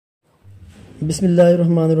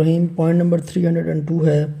बिस्मिल्लाहिर्रहमानिर्रहीम। Point number 302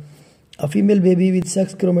 है a female baby with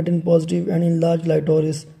sex chromatin positive and enlarge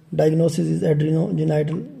clitoris diagnosis is Adreno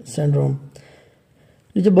genital syndrome.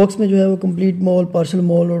 नीचे box में जो है वो कंप्लीट मोल, पार्शियल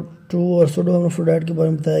मोल और ट्रू और सूडो हर्माफ्रोडाइट के बारे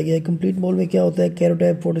में बताया गया है। कंप्लीट मोल में क्या होता है,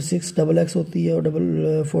 कैरोटाइप 46 XX होती है और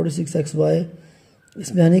 46XY।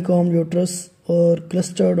 इसमें हनीकॉम्ब यूट्रस और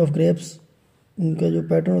क्लस्टर्ड ऑफ ग्रेप्स, उनका जो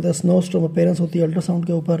पैटर्न होता है स्नोस्टॉर्म अपीयरेंस होती है अल्ट्रासाउंड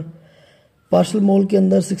के ऊपर। पार्शियल मोल के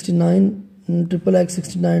अंदर 69 XXX,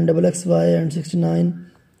 69 XXY एंड 69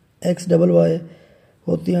 XYY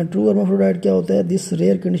होती हैं। ट्रू हर्माफ्रोडाइट क्या होता है, this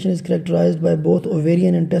rare condition is characterised by both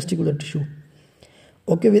ovarian and testicular tissue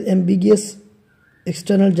okay with ambiguous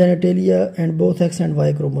external genitalia and both x and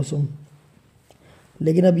Y chromosome.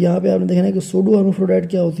 लेकिन अब यहाँ पे आपने देखना है कि सूडो हर्माफ्रोडाइट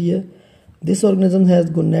क्या होती है, this organism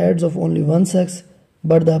has gonads of only one sex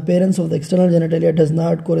but the appearance of the external genitalia does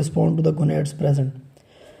not कोरिस्पॉन्ड to the gonads present.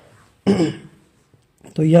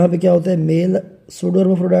 तो यहाँ पे क्या होता है, मेल सूडो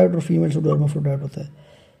हर्माफ्रोडाइट और फीमेल सूडो हर्माफ्रोडाइट होता है।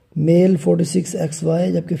 मेल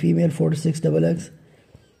 46XY जबकि female 46XX।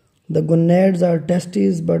 The gonads are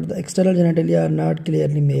testis but the external genitalia are not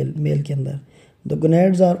clearly mail. Mail के अंदर the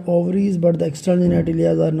gonads are ovaries but the external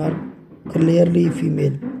genitalia are not clearly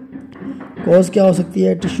female. Cause क्या हो सकती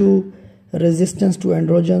है, tissue resistance to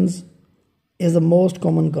androgens is the most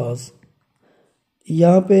common cause.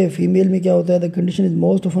 यहाँ पे female में क्या होता है, the condition is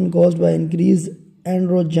most often caused by increase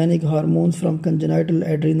androgenic hormones from congenital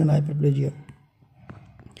adrenal hyperplasia.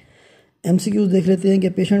 MCQs देख लेते हैं कि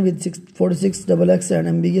patient with 46XX and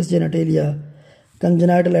ambiguous genitalia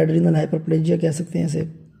congenital adrenal hyperplasia कह सकते हैं इसे।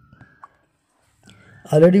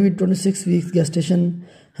 Already with 26 weeks gestation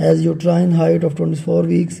has uterine height of 24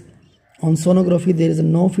 weeks. On sonography there is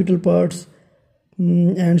no fetal parts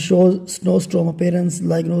and shows snowstorm appearance.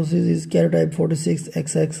 Diagnosis is karyotype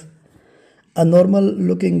 46XX. A normal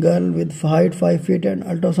looking girl with height 5 feet and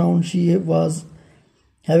ultrasound, she was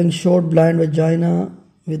having short blind vagina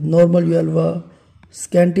with normal vulva,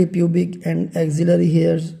 scanty pubic and axillary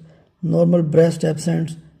hairs, normal breast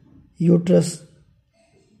absent, uterus,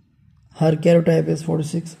 her karyotype is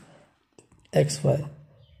 46XY।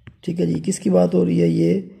 ठीक है जी, किसकी बात हो रही है,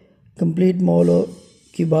 ये complete मोल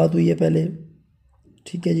की बात हुई है पहले।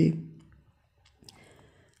 ठीक है जी,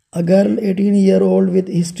 A girl 18-year-old with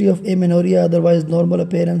history of amenorrhea, otherwise normal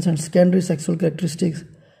appearance and secondary sexual characteristics.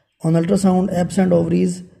 On ultrasound, absent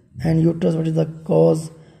ovaries and uterus. What is the cause?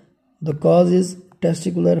 The cause is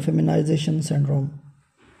testicular feminization syndrome.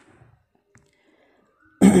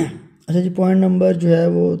 अच्छा जी, point number जो है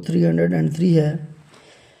वो 303 है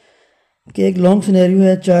कि एक long scenario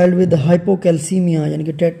है, child with hypocalcaemia यानी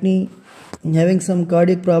कि tetani, having some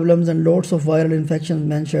cardiac problems and loads of viral infection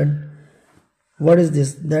mentioned. What is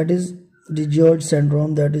this? That is DiGeorge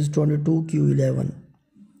syndrome, that is 22q11.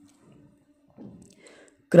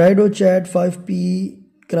 Cridochat 5p,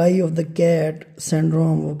 cry of the cat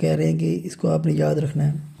syndrome, वो कह रहे हैं कि इसको आपने याद रखना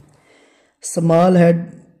है। Small head,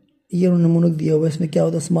 ये उन्होंने नमूनक दिया हुआ है, इसमें क्या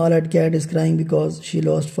होता है, small head cat is crying because she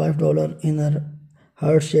lost $5 in her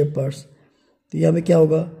heart shaped purse। तो यहाँ पे क्या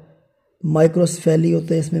होगा, माइक्रोसेफेली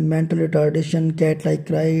होता है इसमें, mental retardation, cat like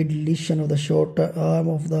cry, deletion of the short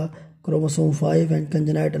arm of the chromosome 5 and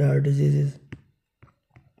congenital heart diseases।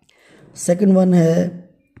 Second one है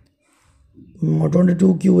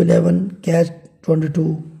 22q11 catch 22।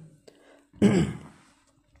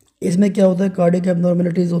 इसमें क्या होता है, कार्डियक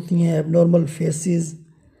एबनॉर्मेलिटीज होती हैं, abnormal faces,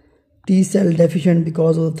 T cell deficient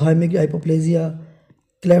because of thymic hypoplasia,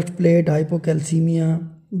 cleft plate hypocalcaemia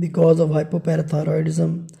because of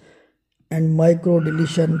hypoparathyroidism and micro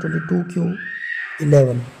deletion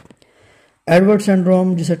 22q11। Edward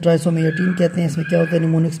syndrome जिसे trisomy 18 कहते हैं, इसमें क्या होता है,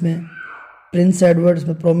 निमोनिक्स में प्रिंस एडवर्ड्स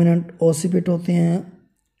में प्रोमिनेंट ओसिपिट होते हैं,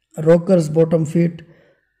 rockers bottom fit,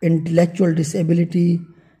 intellectual disability,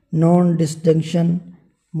 non distinction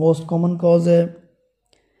most common cause है,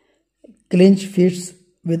 clinch fits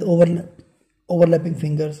with overlapping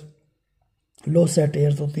fingers, low set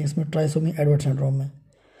years होती हैं इसमें ट्राइसोमी एडवर्ड सिंड्रोम में।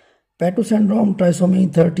 पैटू सिंड्रोम ट्राइसोमी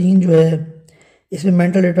 13 जो है, इसमें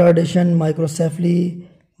mental retardation, microcephaly,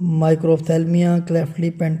 माइक्रोथैल्मिया, cleft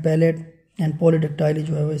lip and palette and पॉलीडेक्टाइली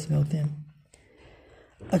जो है वो इसमें होते हैं।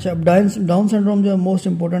 अच्छा, अब डाउन सिंड्रोम जो है मोस्ट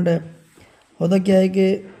इंपॉर्टेंट है। होता क्या है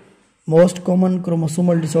कि most common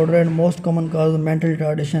chromosomal disorder and most common cause mental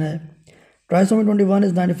retardation है। ट्राइसोमी 21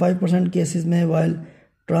 इज 95% केसेस में, while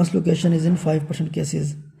translocation is in 5%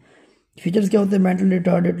 cases. Features क्या होते हैं, mental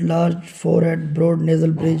retarded, large forehead, broad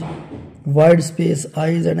nasal bridge, wide space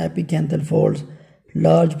eyes and एपिकैंथल folds,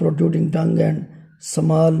 large protruding tongue and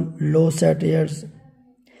small low set ears,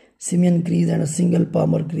 simian crease and a single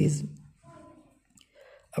palmar crease।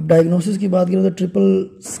 अब diagnosis की बात करें तो triple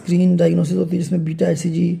screen diagnosis होती है जिसमें beta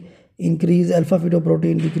HCG increase alpha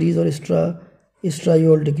फिटोप्रोटीन decrease और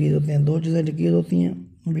इस्ट्रायोल decrease होते हैं, दो चीज़ें डिक्रीज होती हैं,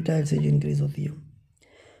 बीटा एलसीजी इंक्रीज होती है।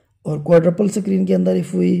 और क्वाड्रपल स्क्रीन के अंदर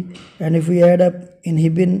if we add up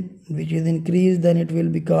inhibin which is increase then it will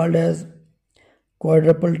be called as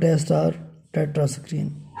quadruple test और टेट्रा स्क्रीन।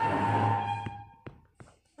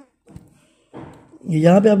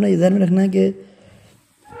 यहाँ पे आपने ध्यान में रखना है कि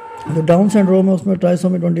जो डाउन सिंड्रोम है उसमें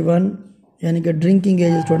ट्राइसोमी 21 यानी कि drinking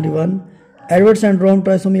age 21, Edward syndrome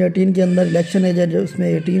trisomy 18 के अंदर इलेक्शन एज है जो उसमें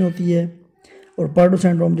 18 होती है, और पार्डो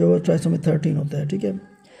सिंड्रोम जो है ट्राइसोमी 13 होता है। ठीक है,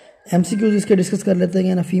 एमसीक्यूज इसके डिस्कस कर लेते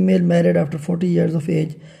हैं। ना female married after 40 years of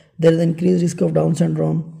as there is increase risk of down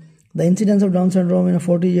syndrome. The incidence of down syndrome in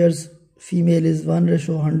 40 years female is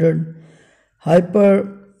 1:100।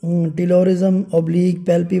 Hypertelorism oblique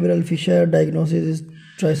palpebral fissure diagnosis is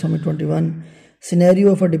trisomy 21.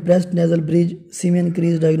 Scenario of a depressed nasal bridge semen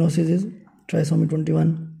increase diagnosis is trisomy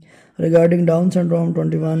 21. Regarding Down syndrome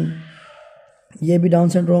 21, ये भी down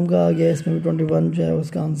syndrome का आ गया, इसमें भी 21 जो है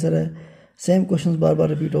उसका answer है। सेम क्वेश्चंस बार बार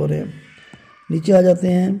रिपीट हो रहे हैं। नीचे आ जाते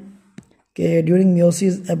हैं कि during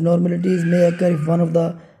meiosis abnormalities may occur if one of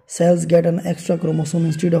the cells get an extra chromosome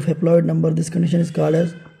instead of haploid number. This condition is called as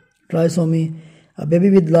trisomy. A baby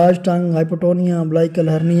with large tongue, hypotonia,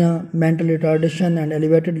 umbilical hernia, mental retardation and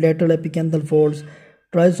elevated lateral epicanthal folds.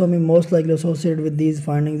 Trisomy most likely associated with these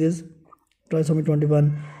findings is trisomy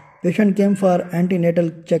 21. Patient came for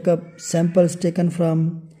antenatal checkup. Samples taken from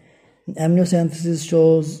amniocentesis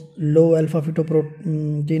shows low alpha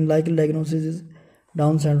fetoprotein. Likely diagnosis is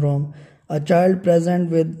Down syndrome. A child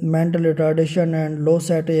present with mental retardation and low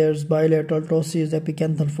satires, bilateral ptosis,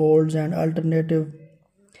 epicanthal folds, and alternate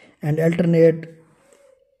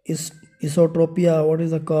isotropia. What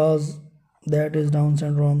is the cause? That is Down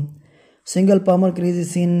syndrome. Single palmar crease is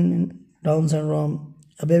seen in Down syndrome.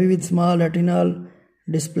 A baby with small adrenal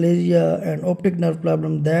dysplasia and optic nerve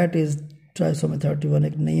problem. That is trisomy 31.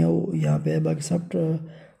 एक नहीं है वो यहाँ पे है, बाकी सब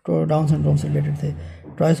down syndrome से रिलेटेड थे।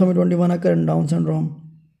 Trisomy 21 occur in Down syndrome.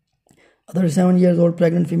 A 37 years old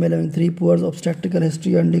pregnant female having 3 poor obstetrical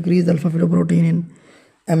history and decreased alpha fetoprotein in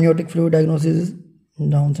amniotic fluid diagnosis is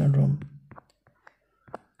Down syndrome.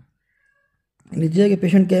 नीचे के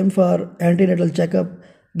patient came for antenatal checkup,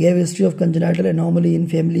 gave history of congenital anomaly in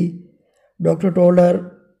family. Doctor told her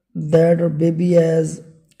that her baby has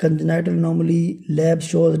congenital anomaly. Lab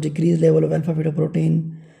shows decreased level of alpha fetoprotein,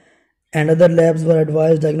 and other labs were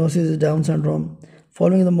advised diagnosis is Down syndrome.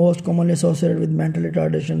 Following the most commonly associated with mental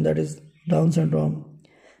retardation, that is Down syndrome.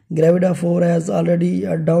 Gravida 4 has already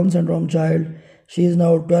a Down syndrome child. She is now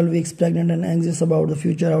 12 weeks pregnant and anxious about the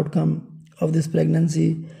future outcome of this pregnancy.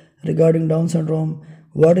 Regarding Down syndrome,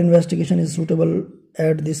 what investigation is suitable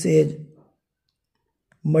at this age?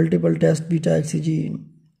 Multiple test, beta HCG,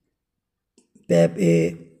 PAP-A,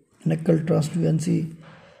 knuckle translucency.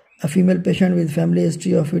 A female patient with family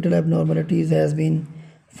history of fetal abnormalities has been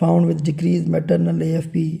found with decreased maternal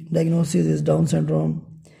AFP. Diagnosis is Down syndrome.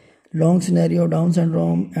 Long scenario Down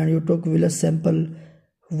syndrome and you took villus sample.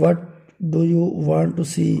 What do you want to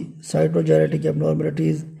see? Cytogenetic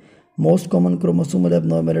abnormalities. Most common chromosomal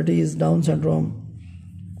abnormality is Down syndrome.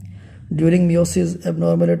 During meiosis,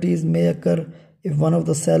 abnormalities may occur if one of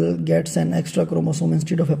the cell gets an extra chromosome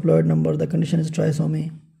instead of haploid number. The condition is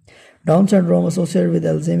trisomy. Down syndrome associated with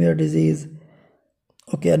Alzheimer's disease.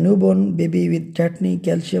 Okay, a newborn baby with tetany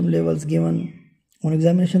calcium levels given. On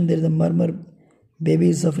examination, there is a murmur. Baby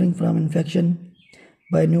is suffering from infection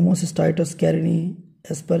by pneumocystitis carinii,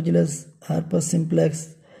 aspergillus, herpes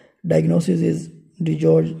simplex. Diagnosis is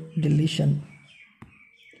DiGeorge deletion.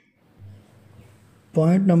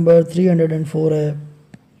 Point number 304 है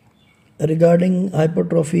regarding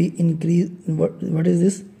hypertrophy increase. What is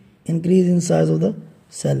this? Increase in size of the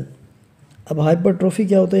cell. अब hypertrophy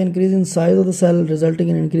क्या होता है? Increase in size of the cell resulting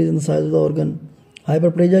in increase in size of the organ.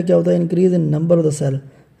 Hyperplasia क्या होता है? Increase in number of the cell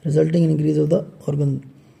resulting in increase of the organ.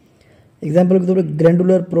 Example के तौर पर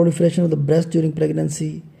glandular proliferation of the breast during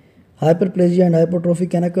pregnancy. Hyperplasia and hypertrophy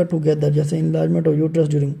can occur together, जैसे enlargement of uterus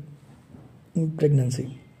during pregnancy.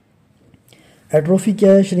 Atrophy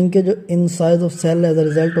क्या है? Shrinkage in size of cell as a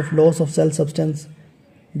result of loss of cell substance,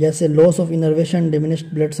 जैसे loss of innervation,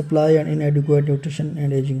 diminished blood supply and इनएडिक्वेट nutrition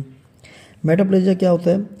and ageing. Metaplasia क्या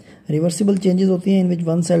होता है? Reversible changes होती हैं इन which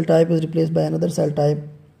one cell type is replaced by another cell type.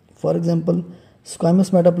 For example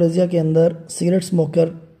squamous metaplasia के अंदर cigarette smoker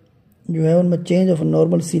जो है उनमें change of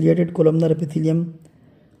normal ciliated columnar epithelium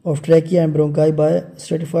of trachea and bronchi bye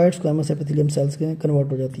stratified squamous epithelium cells के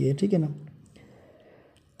convert हो जाती है. ठीक है ना.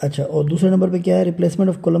 अच्छा, और दूसरे नंबर पे क्या है? Replacement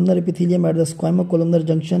of columnar epithelium at the स्क्वाइमो columnar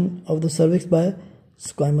junction of the cervix bye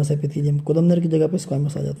स्क्वाइमस epithelium. Columnar की जगह पे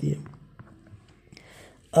स्क्वाइमस आ जाती है.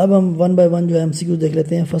 अब हम वन बाय वन जो MCQ देख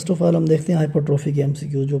लेते हैं। फर्स्ट ऑफ ऑल हम देखते हैं हाइपरट्रोफी के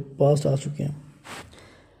MCQ जो पास्ट आ चुके हैं,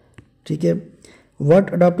 ठीक है। What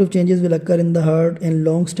adoptive changes will occur in the heart in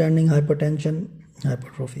long standing hypertension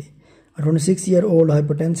hypertrophy? A 26-year-old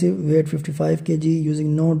hypertensive, weight 55 kg, using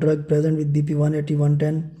no drug, present with BP 180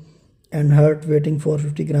 110 and heart weighing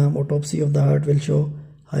 450 gram. Autopsy of the heart will show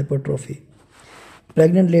hypertrophy.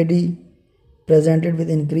 Pregnant lady presented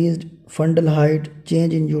with increased fundal height,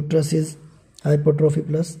 change in uterus is hypertrophy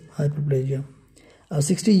plus hyperplasia. A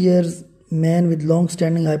 60 years man with long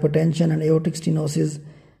standing hypertension and aortic stenosis,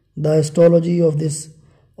 the histology of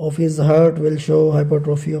his heart will show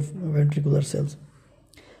hypertrophy of ventricular cells.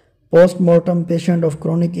 Post-mortem patient of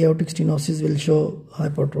chronic aortic stenosis will show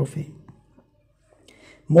hypertrophy.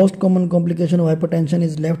 Most common complication of hypertension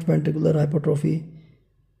is left ventricular hypertrophy.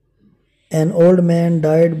 An old man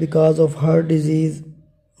died because of heart disease.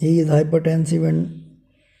 He is hypertensive and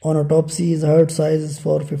on autopsy his heart size is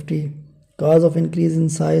 450. Cause of increase in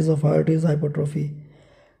size of heart is hypertrophy.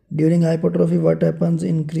 During hypertrophy, what happens?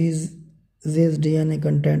 Increases DNA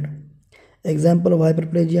content. Example of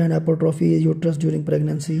hyperplasia and hypertrophy is uterus during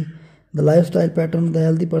pregnancy. The lifestyle pattern of the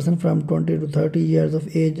healthy person from 20 to 30 years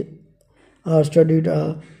of age are studied.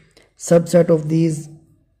 A subset of these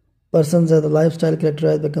persons has a lifestyle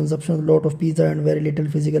characterized by consumption of a lot of pizza and very little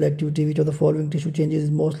physical activity. Which of the following tissue changes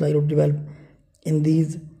is most likely to develop in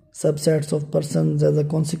these subsets of persons as a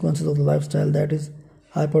consequence of the lifestyle? That is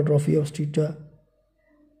hypertrophy of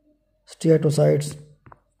steatocytes.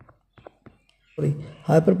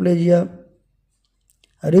 Hyperplasia.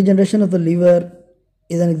 A regeneration of the liver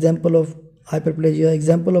is an example of hyperplasia.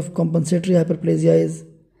 Example of compensatory hyperplasia is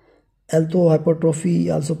although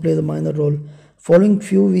hypertrophy also plays a minor role. Following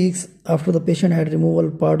few weeks after the patient had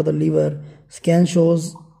removal part of the liver, scan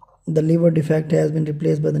shows the liver defect has been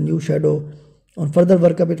replaced by the new shadow. On further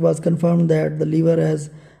workup, it was confirmed that the liver has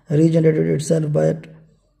regenerated itself, but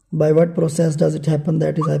by what process does it happen?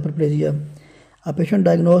 That is hyperplasia. A patient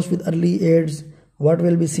diagnosed with early AIDS, what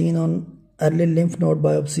will be seen on early lymph node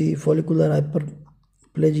biopsy? Follicular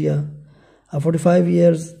hyperplasia. A 45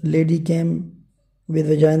 years lady came with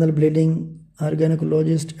vaginal bleeding. Her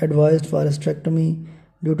gynecologist advised for hysterectomy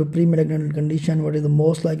due to pre-malignant condition. What is the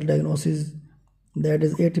most likely diagnosis? That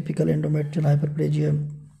is atypical endometrial hyperplasia.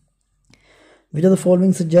 Which of the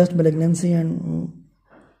following suggest malignancy and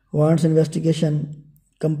wants investigation?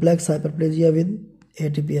 Complex hyperplasia with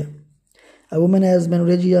atypia. A woman has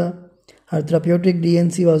menorrhagia. Her therapeutic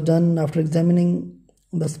DNC was done. After examining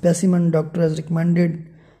the specimen, doctor has recommended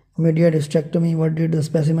immediate hysterectomy. What did the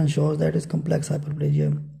specimen show? That is complex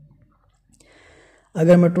hyperplasia.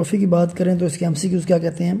 अगर हम atrophy की बात करें तो इसके MCQs क्या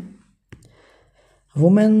कहते हैं?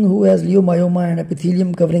 Woman who has leiomyoma and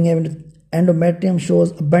epithelium covering endometrium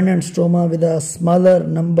shows abundant stroma with a smaller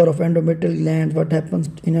number of endometrial glands. What happens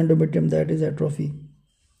in endometrium? That is atrophy.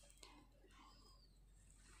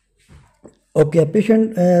 Okay, a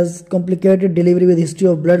patient has complicated delivery with history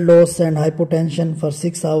of blood loss and hypotension for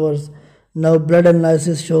 6 hours. Now blood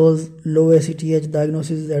analysis shows low ACTH.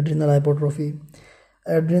 Diagnosis is adrenal hypertrophy.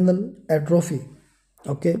 Adrenal atrophy.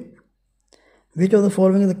 Okay. Which of the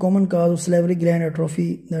following is the common cause of salivary gland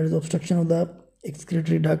atrophy? That is obstruction of the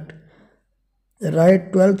excretory duct. The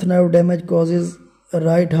right 12th nerve damage causes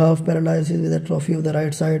right half paralysis with atrophy of the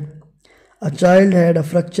right side. A child had a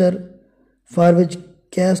fracture for which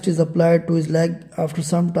cast is applied to his leg. After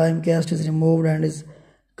some time, cast is removed and his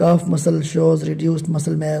calf muscle shows reduced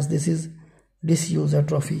muscle mass. This is disuse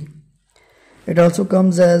atrophy. It also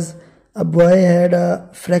comes as a boy had a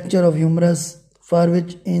fracture of humerus for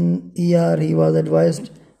which in ER he was advised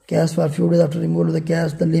cast for a few days. After removal of the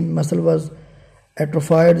cast, the limb muscle was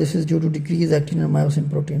atrophied. This is due to decreased actin and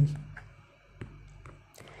myosin proteins.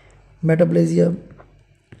 Metaplasia.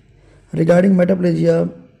 Regarding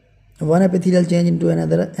metaplasia, one epithelial change into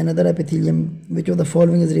another epithelium. Which of the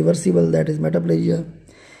following is reversible? That is metaplasia.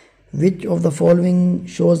 Which of the following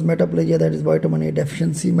shows metaplasia? That is vitamin A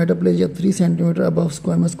deficiency. Metaplasia 3 cm above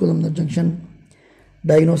squamous columnar junction.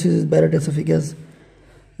 Diagnosis is Barrett esophagus.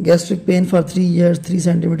 Gastric pain for 3 years, 3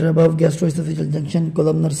 cm above gastroesophageal junction.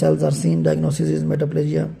 Columnar cells are seen. Diagnosis is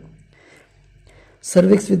metaplasia.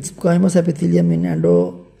 Cervix with squamous epithelium in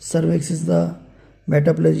endocervix is the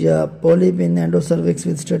metaplasia. Polyp in endocervix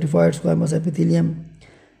with stratified squamous epithelium.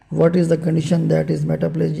 What is the condition? That is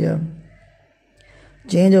metaplasia.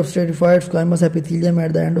 Change of stratified squamous epithelium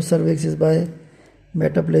at the endocervix is by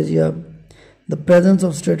metaplasia. The presence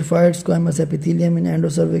of stratified squamous epithelium in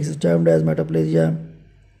endocervix is termed as metaplasia.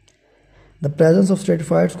 The presence of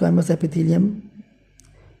stratified squamous epithelium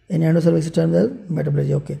in endocervix is termed as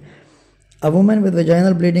metaplasia. Okay. A woman with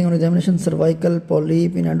vaginal bleeding on examination, cervical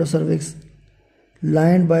polyp in endocervix,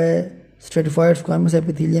 lined by stratified squamous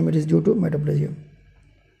epithelium, it is due to metaplasia.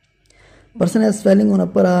 Person has swelling on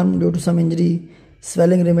upper arm due to some injury.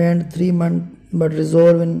 Swelling remained 3 months but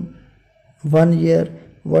resolved in 1 year.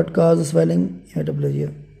 What caused the swelling?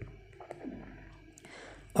 Metaplasia.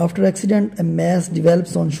 After accident, a mass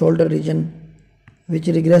develops on shoulder region which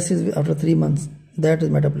regresses after 3 months. That is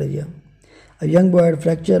metaplasia. A young boy had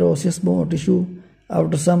fracture osseous bone or tissue.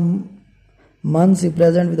 After some months, he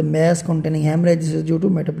present with a mass containing hemorrhage. This is due to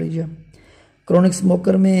metaplasia. Chronic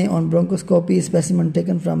smoker may on bronchoscopy specimen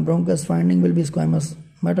taken from bronchus finding will be squamous.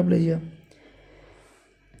 Metaplasia.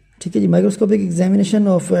 ठीक है जी. Microscopic examination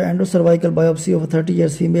of endocervical biopsy of a 30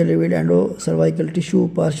 years female revealed endocervical tissue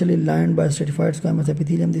partially lined by stratified squamous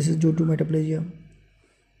epithelium. This is due to metaplasia.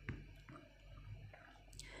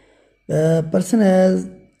 Person has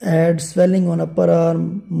had swelling on upper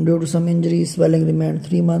arm due to some injury. Swelling remained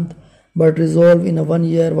 3 months but resolved in a 1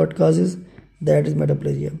 year. What causes? That is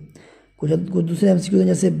metaplasia. कुछ दूसरे MCQ हैं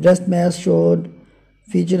जैसे breast mass showed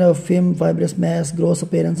feature of film fibrous mass, gross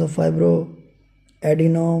appearance of fibro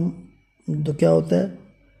adenome. तो क्या होता है?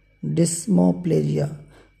 Dysplasia.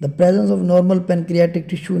 The presence of normal pancreatic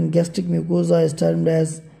tissue in gastric mucosa is termed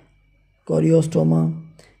as choriostoma.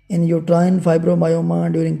 In uterine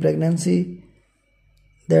fibromyoma during pregnancy,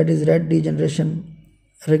 that is red degeneration.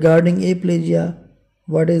 Regarding aplasia,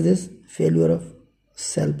 what is this? Failure of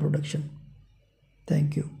cell production.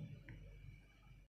 Thank you.